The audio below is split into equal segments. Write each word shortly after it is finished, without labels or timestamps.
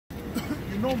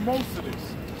know most of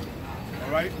this.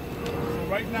 All right. So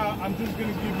right now, I'm just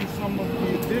going to give you some of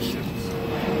the additions.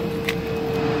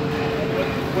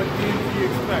 What DMV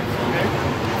expects. Okay.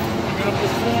 We're going to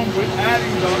perform with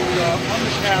adding the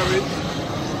undercarriage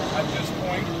at this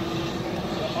point.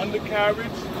 The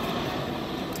undercarriage.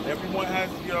 Everyone has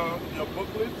your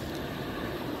booklets.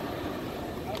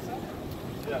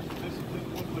 Yeah, this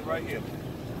booklet right here.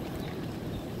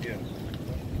 Yeah.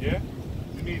 Yeah?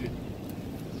 You need it.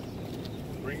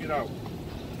 Bring it out.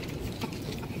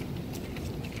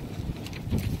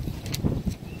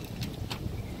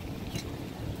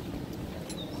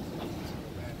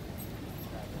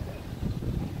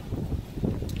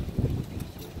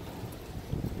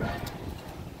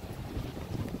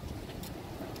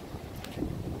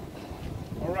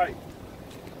 All right.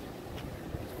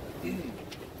 You're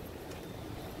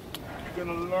going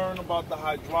to learn about the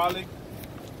hydraulic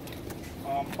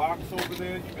box over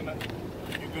there.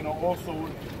 You're gonna also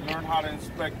learn how to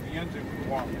inspect the engine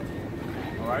compartment.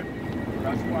 All right,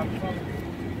 that's what I'm telling you.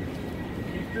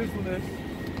 Keep this list.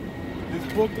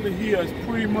 This booklet here is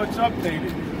pretty much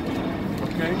updated.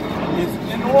 Okay, it's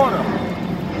in order.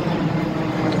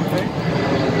 Okay.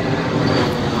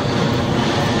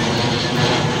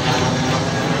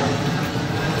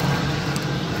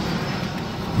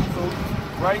 So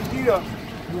right here,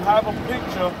 you have a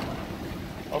picture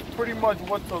of pretty much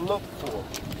what to look for.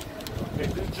 Okay,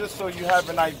 this is just so you have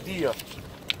an idea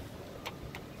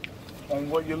on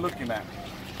what you're looking at.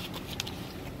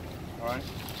 All right.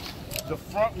 The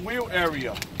front wheel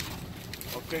area.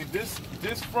 Okay, this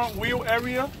front wheel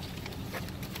area,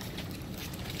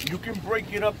 you can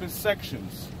break it up in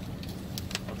sections.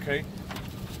 Okay.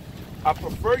 I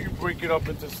prefer you break it up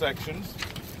into sections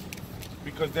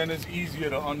because then it's easier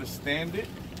to understand it.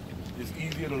 It's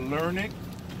easier to learn it.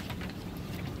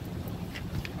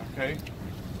 Okay.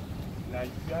 Now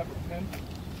you have a pen.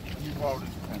 Let me borrow this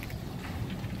pen.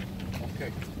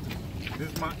 Okay. This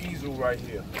is my easel right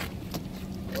here.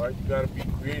 All right. You gotta be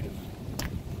creative.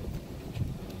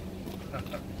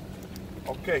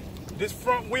 Okay. This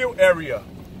front wheel area,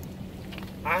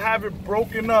 I have it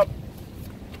broken up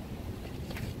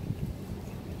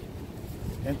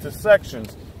into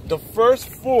sections. The first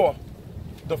four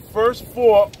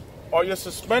are your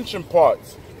suspension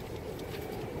parts.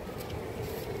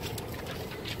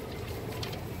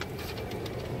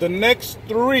 The next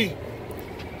 3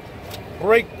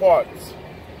 brake parts.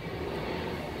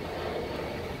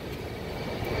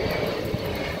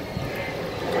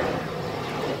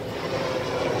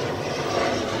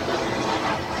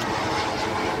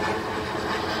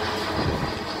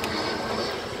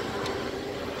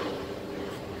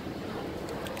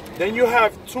 Then you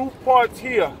have 2 parts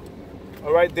here.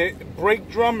 All right, the brake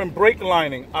drum and brake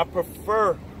lining. I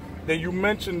prefer that you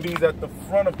mention these at the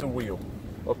front of the wheel.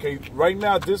 Okay, right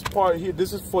now this part here,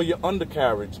 this is for your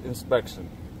undercarriage inspection,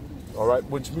 all right,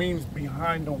 which means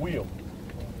behind the wheel.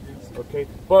 Okay,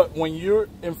 but when you're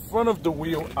in front of the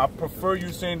wheel, I prefer you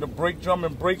saying the brake drum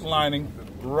and brake lining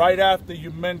right after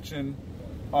you mention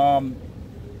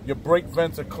your brake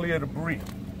vents are clear of debris.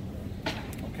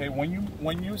 Okay,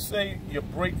 when you say your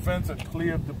brake vents are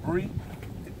clear of debris,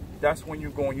 that's when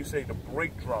you go and you say the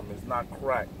brake drum is not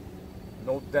cracked,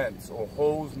 no dents or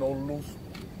holes, no loose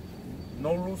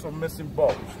or missing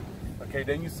bolts. Okay,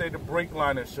 then you say the brake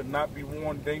liner should not be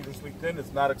worn dangerously thin,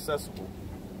 it's not accessible.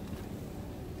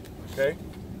 Okay?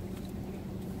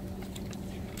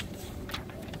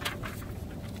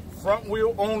 Front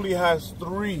wheel only has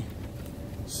 3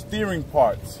 steering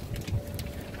parts.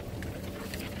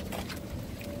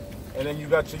 And then you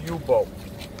got your U-bolt.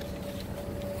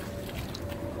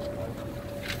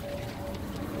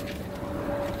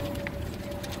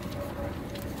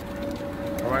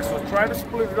 Alright, so try to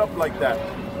split it up like that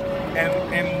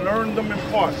and learn them in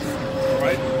parts,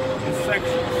 right? In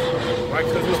sections, right?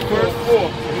 Because this first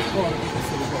 4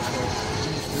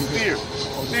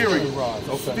 steering rods,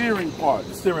 okay.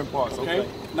 Steering parts, okay?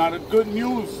 Now the good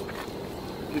news,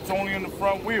 it's only in the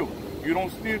front wheel. You don't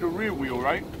steer the rear wheel,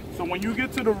 right? So when you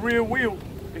get to the rear wheel,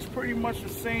 it's pretty much the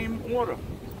same order.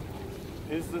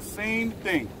 It's the same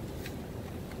thing,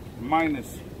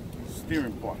 minus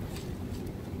steering parts,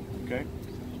 okay?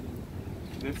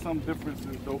 There's some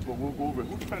differences though, but we'll go over it.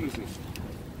 Whose pen is this?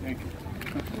 Thank you.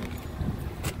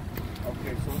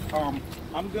 Okay, so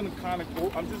I'm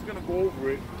just gonna go over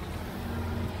it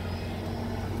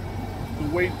the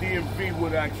way DMV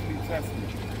would actually test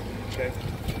it. Okay?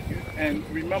 And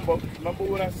remember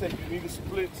what I said, you need to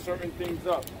split certain things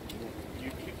up.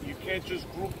 You can't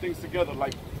just group things together,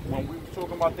 like when we were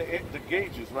talking about the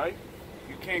gauges, right?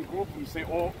 You can't group them and say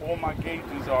all my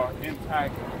gauges are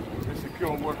intact, they're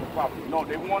secure and working properly. No,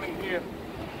 they want to hear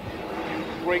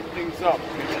break things up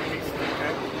in pieces,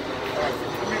 okay? All right, so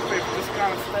do me a favor, just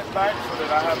kind of step back so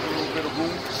that I have a little bit of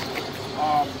room.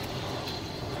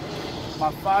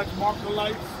 My 5 marker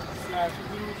lights /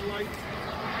 clearance lights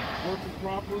working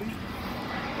properly.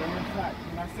 They're intact.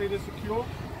 Can I say they're secure?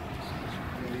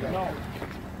 No.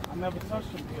 I never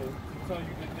touched them to tell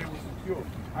you that they were secure.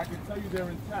 I can tell you they're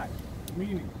intact,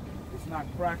 meaning it's not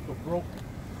cracked or broken.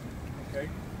 Okay?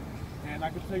 And I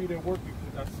can tell you they're working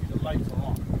because I see the lights are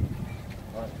on.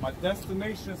 All right. My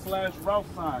destination / route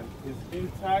sign is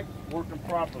intact, working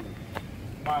properly.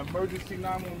 My emergency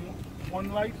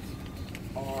 911 lights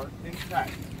are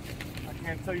intact. I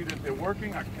can't tell you that they're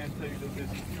working. I can't tell you that they're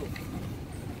secure.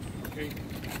 Okay?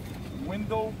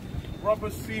 Window rubber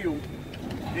seal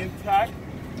intact,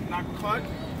 not cut.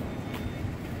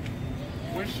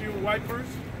 Windshield wipers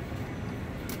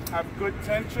have good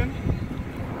tension.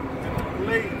 And the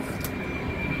blades,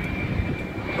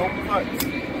 no cuts.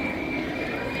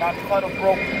 Not cut or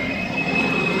broken.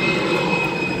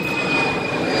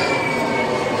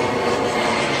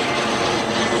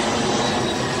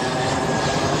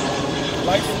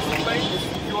 License plate is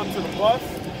secured to the bus.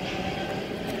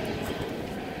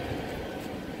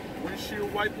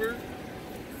 Windshield wiper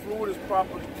fluid is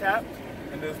properly capped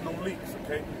and there's no leaks,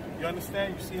 okay? You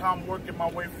understand? You see how I'm working my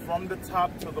way from the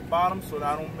top to the bottom so that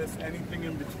I don't miss anything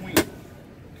in between,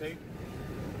 okay?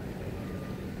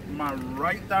 My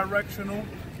right directional,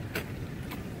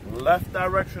 left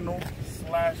directional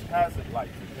 / hazard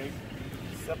lights, okay?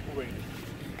 Separated.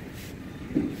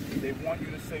 They want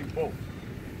you to say both.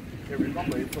 Okay,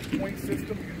 remember, it's a point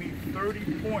system. You need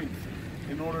 30 points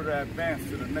in order to advance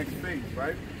to the next phase,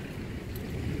 right?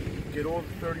 Get all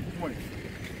the 30 points.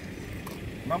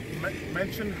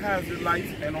 Mention hazard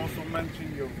lights and also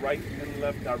mention your right and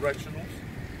left directionals.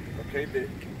 Okay, they're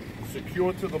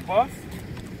secure to the bus.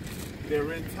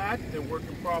 They're intact. They're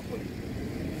working properly.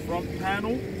 Front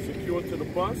panel secure to the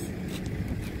bus.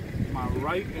 My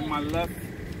right and my left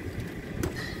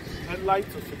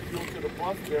headlights are secure to the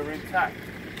bus. They're intact.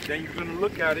 Then you're going to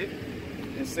look at it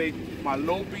and say my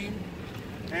low beam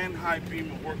and high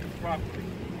beam are working properly.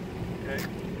 Okay.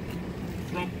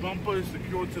 Front bumper is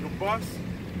secure to the bus.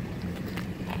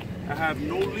 I have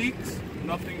no leaks,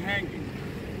 nothing hanging.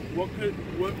 What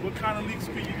kind of leaks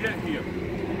can you get here?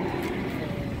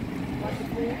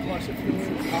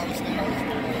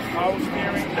 Power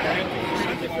steering,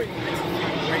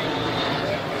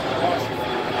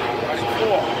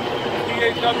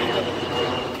 PAW,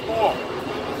 4.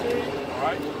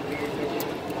 Alright?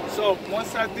 So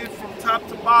once I did from top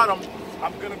to bottom,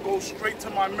 I'm gonna go straight to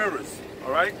my mirrors.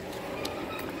 Alright?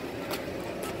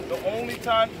 This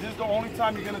is the only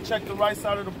time you're gonna check the right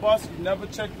side of the bus. You never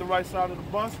check the right side of the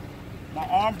bus. My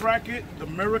arm bracket, the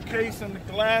mirror case and the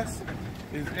glass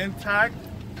is intact,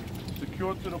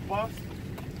 secure to the bus.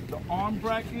 The arm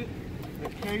bracket, the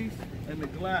case, and the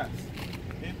glass,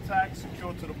 intact,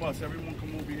 secure to the bus. Everyone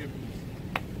come over here, please.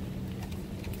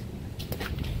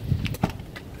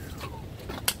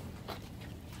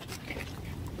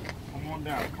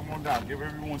 Come on down, give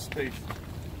everyone space.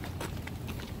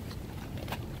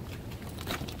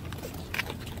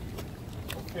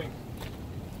 Okay,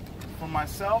 for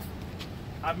myself,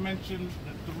 I mentioned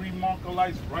the 3 marker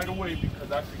lights right away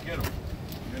because I forget them.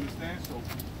 You understand? So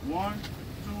 1,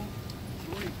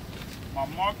 2, 3. My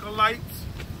marker lights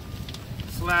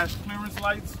 / clearance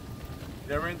lights,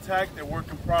 they're intact, they're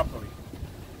working properly.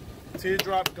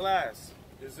 Teardrop glass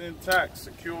is intact,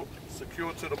 secure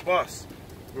to the bus.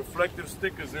 Reflective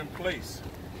stickers in place.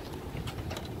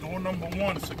 Door number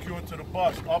 1 is secure to the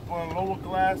bus. Upper and lower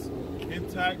glass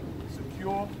intact,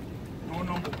 secure. Door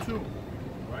number 2,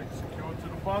 right, secure to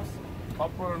the bus.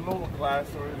 Upper and lower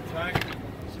glass are intact,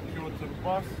 secure to the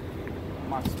bus.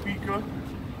 My speaker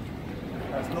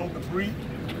has no debris.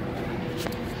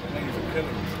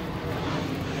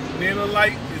 Nailer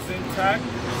light is intact,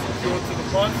 secure to the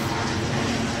bus.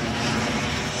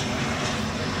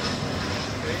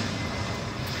 Okay.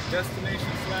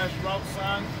 Destination / route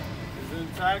sign is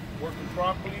intact, working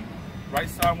properly. Right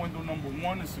side window number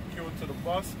 1 is secure to the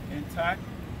bus, intact.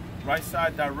 Right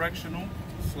side directional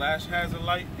 / hazard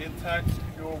light, intact,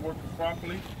 secure, working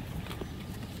properly.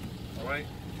 All right.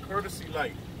 Courtesy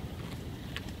light,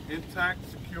 intact,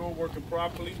 secure, working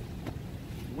properly.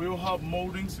 Wheel hub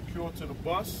molding secure to the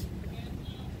bus.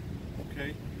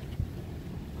 Okay.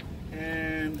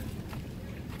 And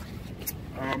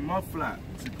mud flap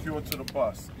secure to the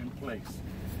bus in place.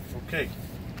 Okay.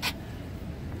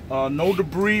 No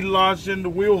debris lodged in the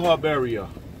wheel hub area.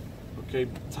 Okay.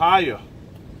 Tire.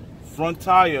 Front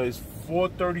tire is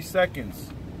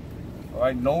 4/32. All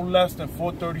right. No less than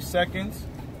 4/32.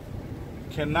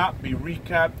 cannot be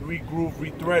recapped, regrooved,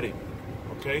 rethreaded.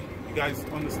 Okay, you guys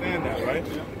understand that, right?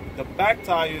 Yeah. The back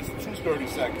tire is 230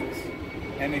 seconds,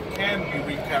 and it can be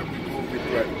recapped, regrooved,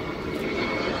 rethreaded.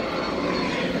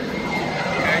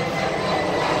 Okay.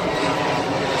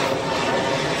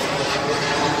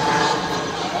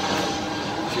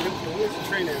 See, the way it's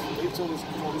trained at, they told us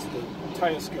the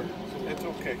tire skirt. So It's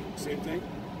okay. same thing?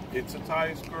 It's a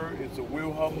tire skirt, it's a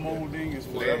wheel hub molding, it's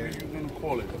whatever you're going to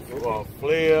call it. The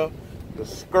flare, the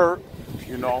skirt,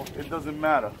 you know, it doesn't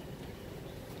matter.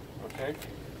 Okay?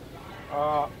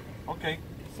 Okay,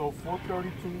 so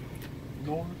 432,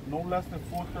 no less than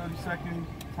 430 second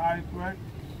tire thread.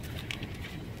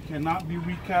 Cannot be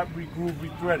recapped, regrooved,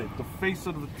 rethreaded. The face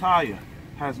of the tire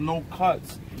has no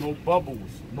cuts, no bubbles,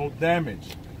 no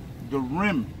damage. The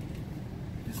rim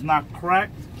is not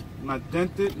cracked, not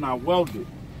dented, not welded.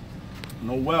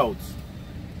 No welds.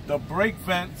 The brake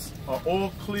vents are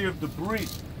all clear of debris.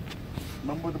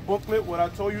 Remember the booklet, what I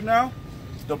told you now?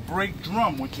 The brake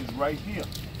drum, which is right here,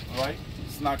 all right?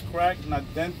 It's not cracked, not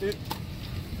dented,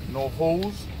 no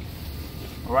holes,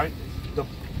 all right? The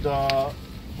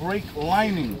brake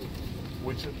lining,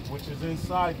 which is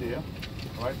inside there,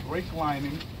 all right? Brake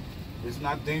lining is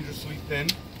not dangerously thin.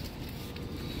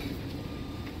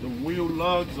 The wheel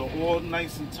lugs are all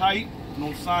nice and tight,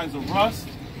 no signs of rust.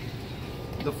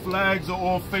 The flags are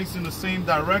all facing the same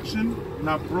direction,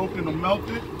 not broken or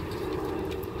melted.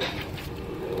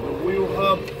 The wheel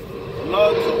hub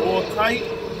lugs are all tight.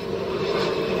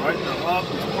 Right, the hub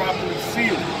is properly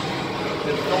sealed.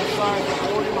 There's no signs of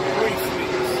oil or grease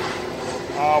leaks.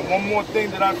 One more thing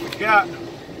that I forgot.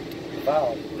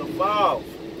 Valve. The valve.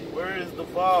 Where is the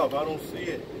valve? I don't see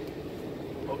it.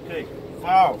 Okay,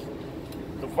 valve.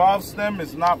 The valve stem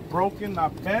is not broken,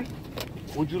 not bent.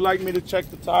 Would you like me to check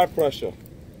the tire pressure?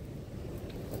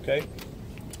 Okay.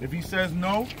 If he says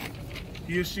no,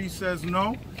 he or she says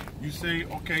no, you say,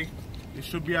 okay, it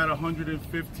should be at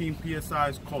 115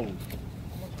 PSI cold.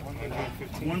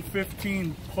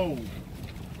 115 cold.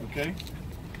 Okay.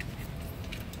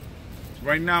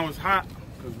 Right now it's hot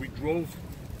because we drove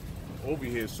over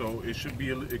here, so it should be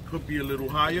it could be a little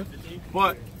higher,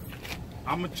 but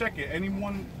I'm gonna check it.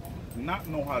 Anyone not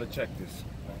know how to check this?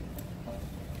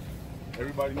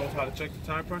 Everybody knows how to check the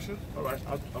tire pressure? All right,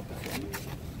 I'll perform it.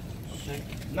 Okay.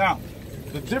 Now,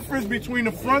 the difference between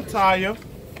the front tire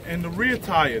and the rear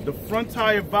tire, the front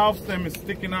tire valve stem is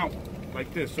sticking out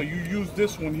like this, so you use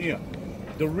this one here.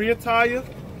 The rear tire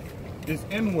is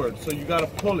inward, so you gotta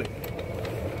pull it.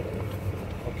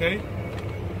 Okay?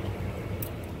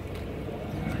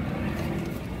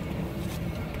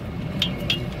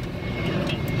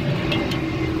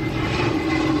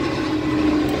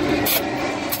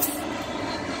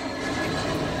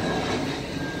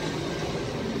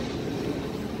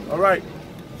 All right,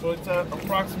 so it's at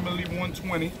approximately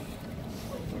 120.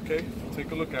 Okay, take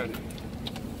a look at it.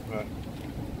 All right.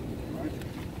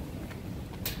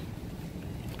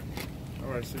 All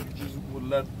right, so you just would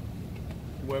let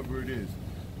whoever it is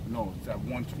know it's at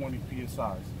 120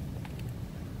 PSI.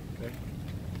 Okay.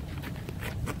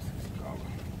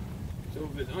 So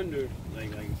if it's under,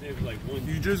 like say if it's like one,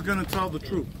 You're just gonna tell the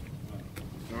truth.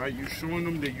 All right, you're showing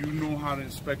them that you know how to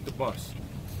inspect the bus.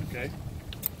 Okay.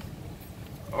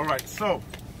 All right, so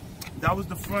that was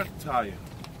the front tire,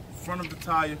 front of the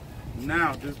tire.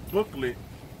 Now this booklet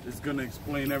is gonna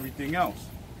explain everything else,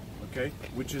 okay?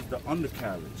 Which is the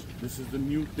undercarriage. This is the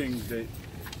new things that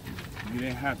you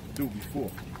didn't have to do before.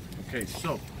 Okay,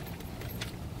 so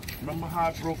remember how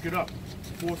I broke it up?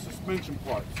 4 suspension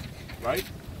parts, right?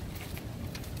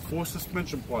 4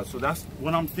 suspension parts. So that's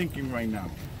what I'm thinking right now.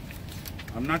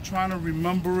 I'm not trying to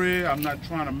remember it. I'm not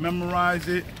trying to memorize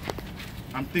it.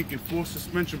 I'm thinking 4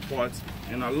 suspension parts,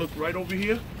 and I look right over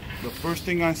here. The first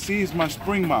thing I see is my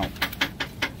spring mount,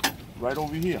 right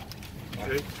over here.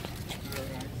 Okay.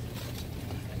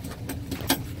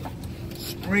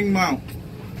 Spring mount.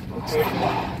 Okay.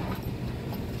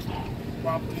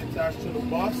 Properly attached to the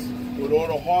bus with all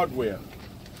the hardware.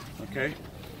 Okay.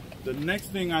 The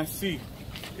next thing I see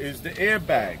is the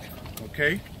airbag.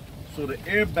 Okay. So the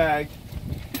airbag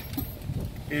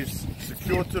is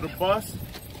secured to the bus.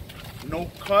 No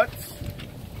cuts,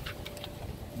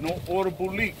 no audible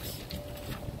leaks,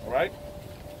 all right?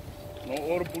 No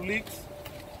audible leaks.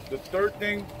 The third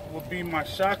thing will be my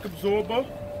shock absorber,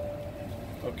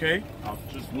 okay? I'll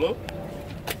just look.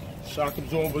 Shock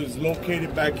absorber is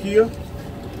located back here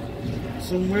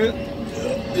somewhere.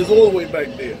 It's all the way back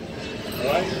there,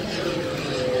 all right?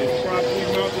 It's properly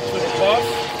mounted to the bus,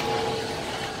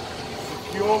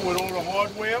 secure with all the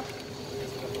hardware,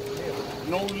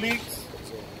 no leaks.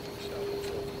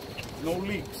 No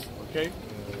leaks, okay?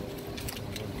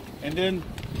 And then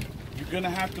you're gonna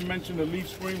have to mention the leaf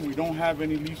spring. We don't have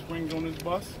any leaf springs on this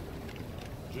bus.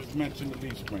 Just mention the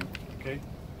leaf spring, okay?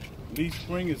 Leaf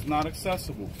spring is not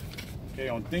accessible. Okay,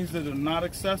 on things that are not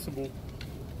accessible,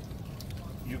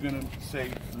 you're gonna say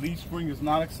leaf spring is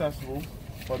not accessible,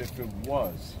 but if it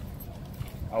was,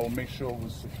 I will make sure it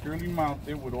was securely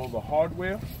mounted with all the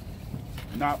hardware,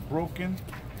 not broken,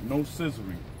 no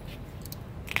scissoring.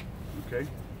 Okay?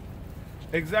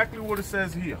 Exactly what it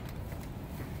says here.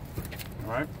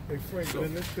 Alright? Hey Frank, so,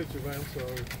 in this picture, right, I'm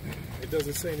sorry, it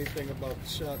doesn't say anything about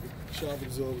shock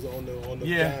absorbers on the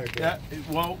diagram.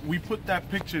 Well, we put that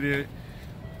picture there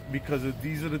because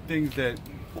these are the things that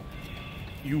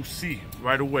you see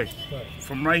right away. Right.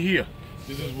 From right here,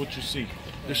 this is what you see.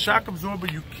 The shock absorber,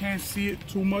 you can't see it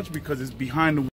too much because it's behind the